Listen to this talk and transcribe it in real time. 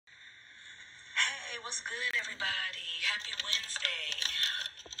Hey, what's good, everybody? Happy Wednesday.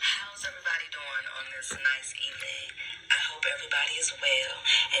 How's everybody doing on this nice evening? I hope everybody is well,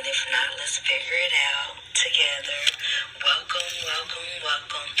 and if not, let's figure it out together. Welcome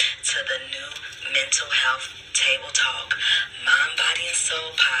to the new Mental Health Table Talk, Mind, Body, and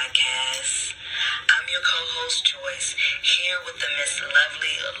Soul podcast. I'm your co-host, Joyce, here with the Miss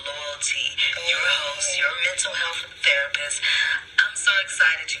Lovely Loyalty, your host, your mental health therapist. I'm so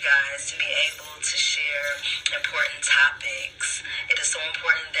excited, you guys, to be able to share important topics. It is so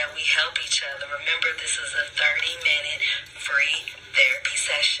important that we help each other. Remember, this is a 30-minute free therapy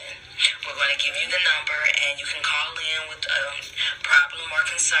session. We're going to give you the number, and you can call in with a problem or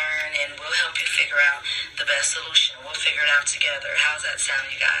concern, and we'll help you figure out the best solution. We'll figure it out together. How's that sound,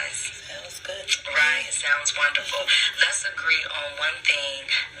 you guys? Sounds good. Right, it sounds wonderful. Let's agree on one thing,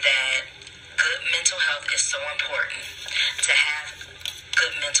 that good mental health is so important. To have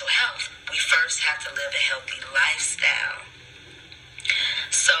good mental health, we first have to live a healthy lifestyle.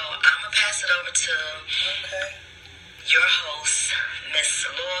 So I'm going to pass it over to your host, Miss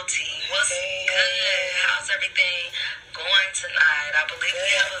Loyalty. What's good? How's everything going tonight? I believe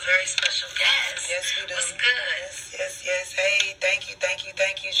we have a very special guest. Yes, we do. What's good? Yes. Hey, thank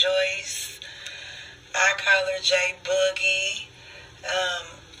you, Joyce. I call her J Boogie.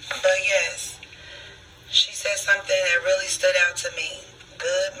 But yes, she said something that really stood out to me.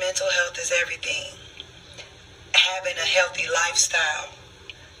 Good mental health is everything. Having a healthy lifestyle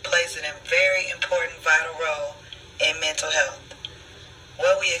plays a very important, vital role in mental health.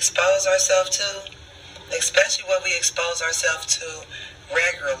 What we expose ourselves to, especially what we expose ourselves to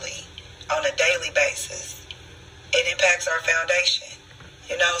regularly on a daily basis, it impacts our foundation.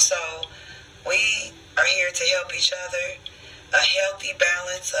 So we are here to help each other. A healthy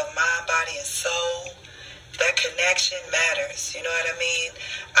balance of mind, body, and soul. That connection matters. You know what I mean?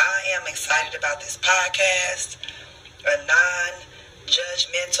 I am excited about this podcast. A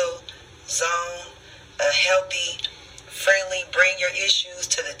non-judgmental zone. A healthy, friendly, bring your issues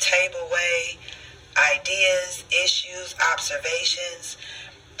to the table way. Ideas, issues, observations.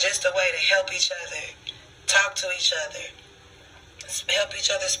 Just a way to help each other. Talk to each other. Help each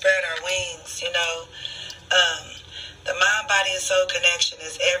other spread our wings, The mind, body, and soul connection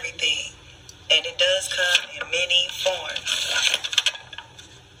is everything. And it does come in many forms.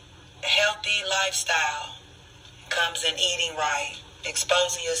 A healthy lifestyle comes in eating right,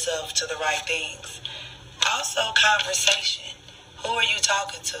 exposing yourself to the right things. Also, conversation. Who are you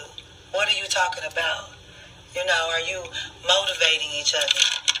talking to? What are you talking about? Are you motivating each other?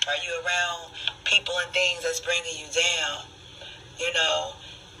 Are you around people and things that's bringing you down?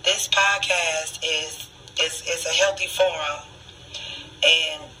 This podcast is a healthy forum,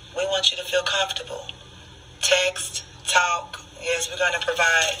 and we want you to feel comfortable. Text, talk. Yes, we're going to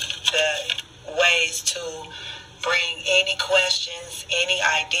provide the ways to bring any questions, any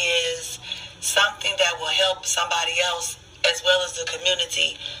ideas, something that will help somebody else as well as the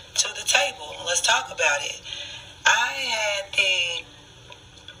community to the table. Let's talk about it. I had the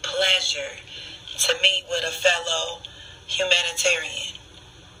pleasure to meet with a fellow humanitarian.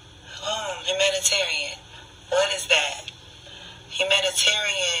 Humanitarian. What is that?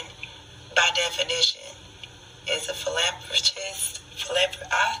 Humanitarian, by definition, is a philanthropist.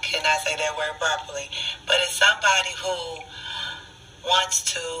 I cannot say that word properly, but it's somebody who wants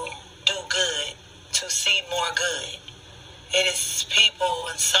to do good, to see more good. It is people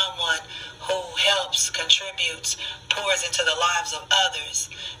and someone who helps, contributes, pours into the lives of others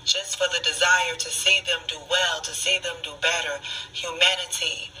just for the desire to see them do well, to see them do better.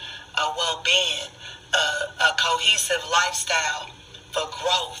 Humanity, a well-being, a cohesive lifestyle for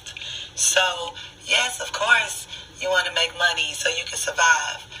growth. So, yes, of course, you want to make money so you can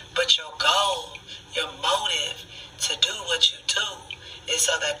survive. But your goal, your motive to do what you do is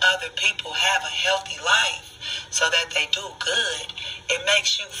so that other people have a healthy life, so that they do good. It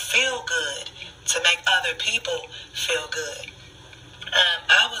makes you feel good to make other people feel good.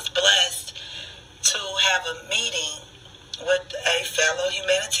 I was blessed to have a meeting with a fellow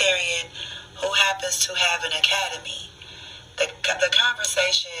humanitarian who happens to have an academy. The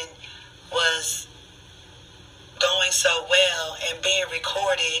conversation was going so well and being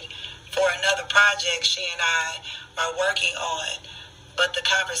recorded for another project she and I are working on. But the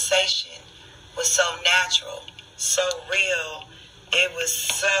conversation was so natural, so real. It was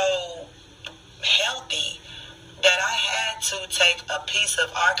so healthy that I had to take a piece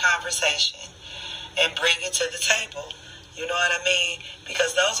of our conversation and bring it to the table. You know what I mean?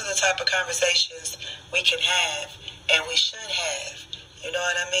 Because those are the type of conversations we can have and we should have. You know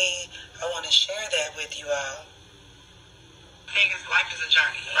what I mean? I want to share that with you all. Life is a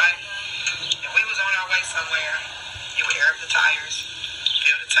journey, right? And we was on our way somewhere. You would air up the tires,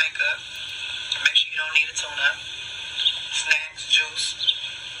 fill the tank up, make sure you don't need a tune-up, snacks, juice.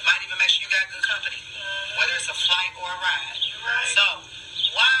 Might even make sure you got good company, whether it's a flight or a ride. Right. So,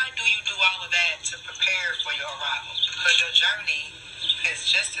 why do you do all of that to prepare for your arrival? Because your journey is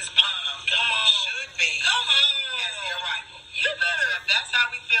just as should be as the arrival. You better. If that's how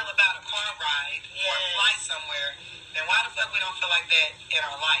we feel about a car ride or a flight somewhere, then why the fuck we don't feel like that in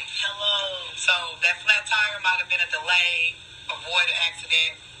our life? Hello. So that flat tire might have been a delay, avoid an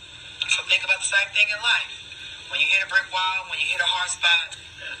accident. So think about the same thing in life. When you hit a brick wall, when you hit a hard spot,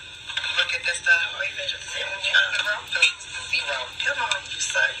 look at this stuff. Oh, you better say zero. Come on, you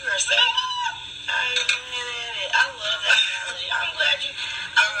sir. You are saying. I love that analogy. I'm glad you.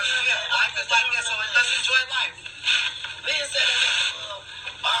 Life is like this, so let's enjoy life. We just said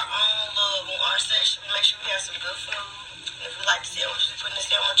our own our station, make sure we have some good food. If we like sandwiches, putting the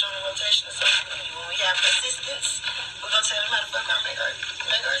sandwich on the rotation or something. When we have assistants, we're gonna tell them how to fuck our make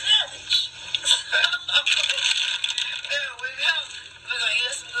our sandwich. There we go. We're gonna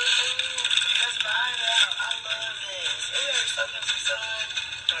eat some good food. Let's ride out. I love this. We are something for sun.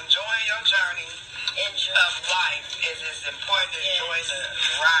 Enjoying your journey of life is as important as enjoying the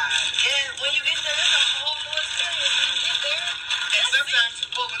ride. Yeah, when you get there, that's a whole new experience. When you get there, and sometimes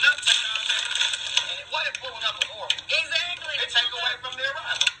pulling up takes all day. And what if pulling up is horrible? Exactly. It takes away from the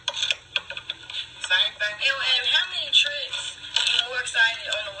arrival. Same thing. And how many trips you're more excited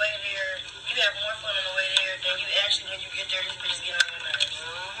on the way there? You have more fun on the way there than you actually when you get there. These bitches get on your nerves.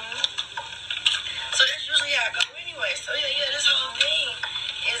 So that's usually how I go anyway. So yeah, this whole thing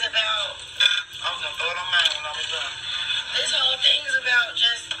is about. I was gonna throw it on mine when I was done. This whole thing is about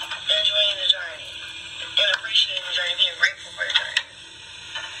just enjoying the journey and appreciating the journey, being grateful for the journey.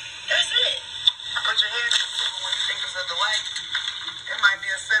 That's it. Put your head in the table when you think it's a delay. It might be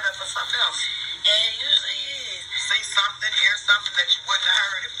a setup for something else. And it usually is. See something, hear something that you wouldn't have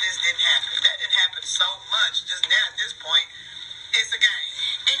heard if this didn't happen. That didn't happen so much just now at this point. It's a game.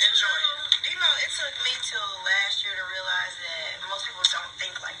 Enjoy it. It took me till last year to realize that most people don't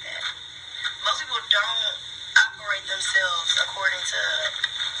think like that. Most people don't operate themselves according to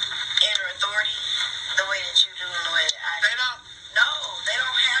inner authority the way that you do and the way that I do. They don't? No, they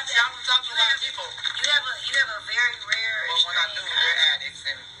don't have that. I'm talking to a lot of people. You have a very rare. Well, when I do, they're addicts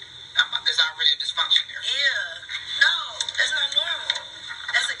and there's already a dysfunction here. Yeah. No, that's not normal.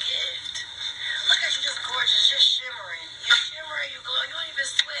 That's a gift. Look at you, just gorgeous, just shimmering. You shimmer, you glow. You don't even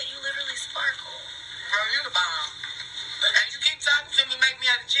sweat. You literally sparkle. Bro, you the bomb. Look, and you keep talking to me, make me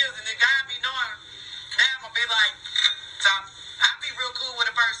have the chills, and the guy be knowing. Now I'm gonna be like, so I'll be real cool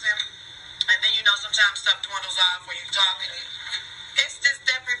with a person, and then sometimes stuff dwindles off when you talk, and it's just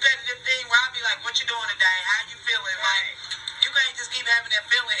that repetitive thing where I'll be like, "What you doing today? How you feeling?" Right. Like, you can't just keep having that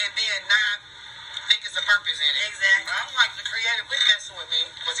feeling and then not think it's a purpose in it. Exactly. I don't like the creative quit messing with me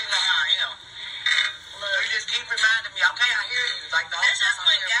because he know how I am. Look, you just keep reminding me, okay, I hear you. Like the whole time.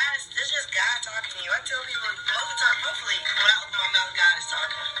 It's just God talking to you. I tell people most of the time, hopefully, when I open my mouth, God is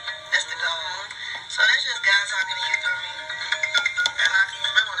talking. That's the goal. So that's just God talking to you through me. And I keep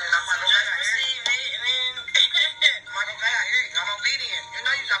feeling it. I'm like, okay, I hear you. I'm like, okay, I hear you. I'm obedient.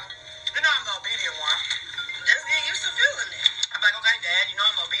 You know I'm the obedient one. Just get used to feeling it. I'm like, okay, Dad, you know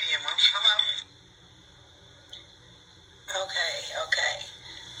I'm the obedient one. Hello. Okay.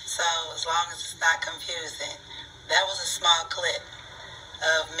 So as long as it's not confusing, that was a small clip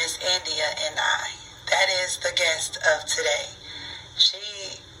of Miss India and I. That is the guest of today. She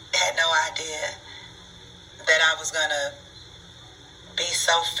had no idea that I was going to be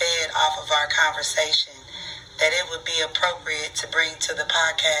so fed off of our conversation that it would be appropriate to bring to the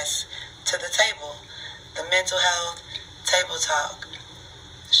podcast, to the table, the mental health table talk.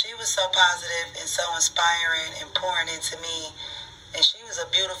 She was so positive and so inspiring and pouring into me. And she was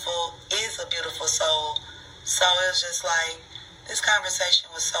is a beautiful soul. So it was just like, this conversation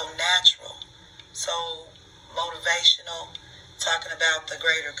was so natural, so motivational, talking about the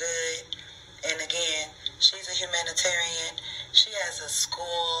greater good. And again, she's a humanitarian. She has a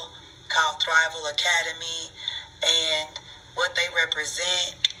school called Thrival Academy. And what they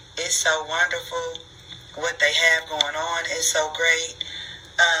represent is so wonderful. What they have going on is so great.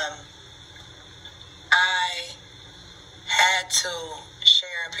 I had to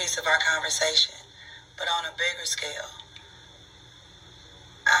share a piece of our conversation, but on a bigger scale.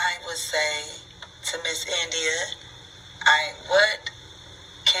 I would say to Miss India, what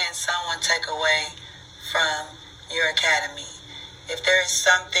can someone take away from your academy? If there is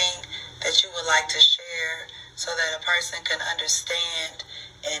something that you would like to share so that a person can understand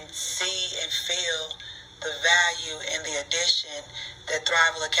and see and feel the value and the addition that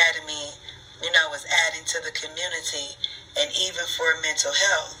Thrival Academy was adding to the community and even for mental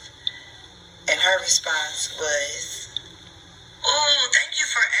health. And her response was, oh, thank you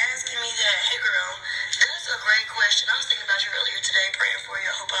for asking me that. Hey, girl, that's a great question. I was thinking about you earlier today, praying for you.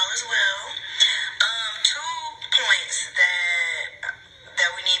 I hope all is well. 2 points that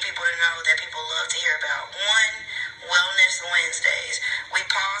we need people to know that people love to hear about. One, Wellness Wednesdays. We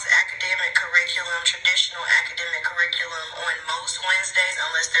pause academic curriculum, traditional academic curriculum on most Wednesdays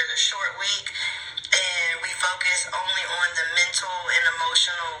unless there's a short week. And we focus only on the mental and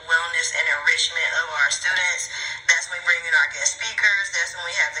emotional wellness and enrichment of our students. That's when we bring in our guest speakers. That's when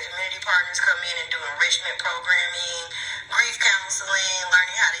we have the community partners come in and do enrichment programming, grief counseling,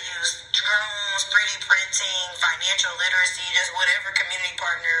 learning how to use drones, 3D printing, financial literacy, just whatever community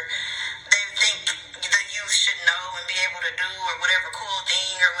partner they think the youth should know and be able to do, or whatever cool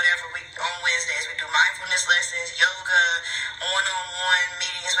thing or whatever. On Wednesdays, we do mindfulness lessons, yoga, one-on-one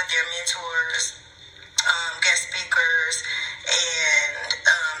meetings with their mentors, guest speakers, and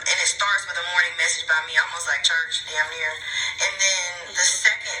it starts with a morning message by me, almost like church, damn near. And then the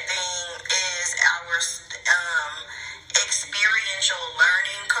second thing is our experiential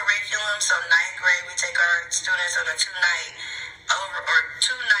learning curriculum. So 9th grade, we take our students on a 2-night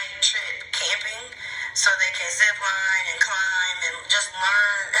trip camping, so they can zip line and climb and just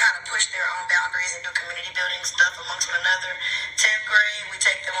learn how to push their own boundaries and do community building stuff amongst one another. 10th grade, we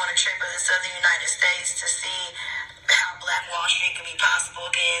take them on a trip of the Southern United States to see how Black Wall Street can be possible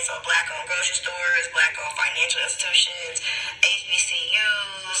again. So Black-owned grocery stores, Black-owned financial institutions,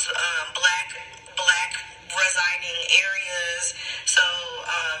 HBCUs, Black residing areas. So,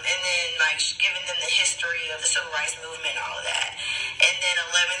 and then like giving them the history of the Civil Rights Movement, all of that. And then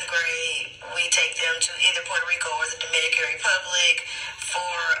 11th grade, we take them to either Puerto Rico or the Dominican Republic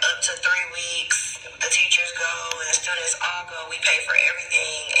for up to 3 weeks. The teachers go and the students all go. We pay for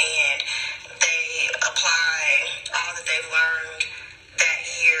everything, and they apply all that they've learned that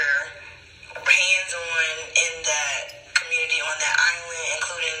year hands-on in that community on that island,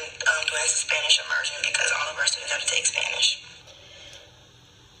 including doing Spanish immersion, because all of our students have to take Spanish.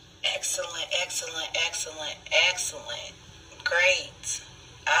 Excellent, excellent, excellent, excellent. Great.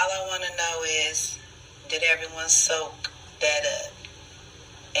 All I want to know is, did everyone soak that up?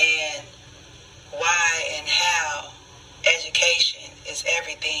 And why and how education is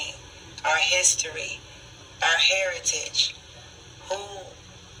everything. Our history, our heritage, who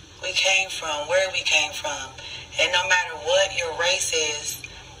we came from, where we came from. And no matter what your race is,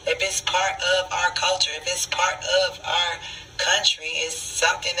 if it's part of our culture, if it's part of our country, it's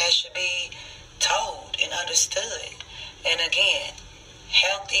something that should be told and understood. And again,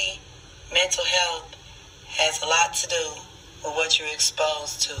 healthy mental health has a lot to do with what you're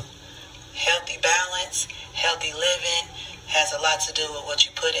exposed to. Healthy balance, healthy living has a lot to do with what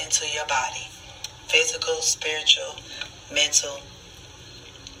you put into your body. Physical, spiritual, mental.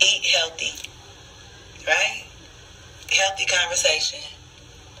 Eat healthy, right? Healthy conversation.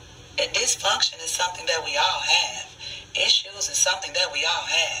 And dysfunction is something that we all have. Issues is something that we all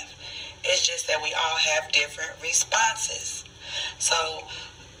have. It's just that we all have different responses. So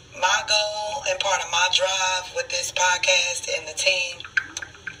my goal and part of my drive with this podcast and the team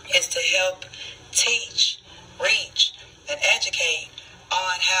is to help teach, reach, and educate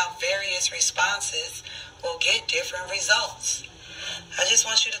on how various responses will get different results. I just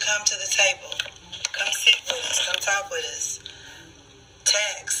want you to come to the table. Come sit with us. Come talk with us.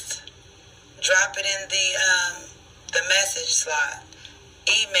 Text. Drop it in the message slot.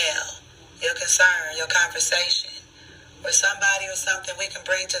 Email your concern, your conversation, or somebody or something we can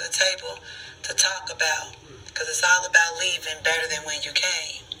bring to the table to talk about. Because it's all about leaving better than when you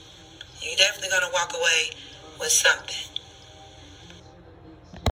came. You're definitely going to walk away with something.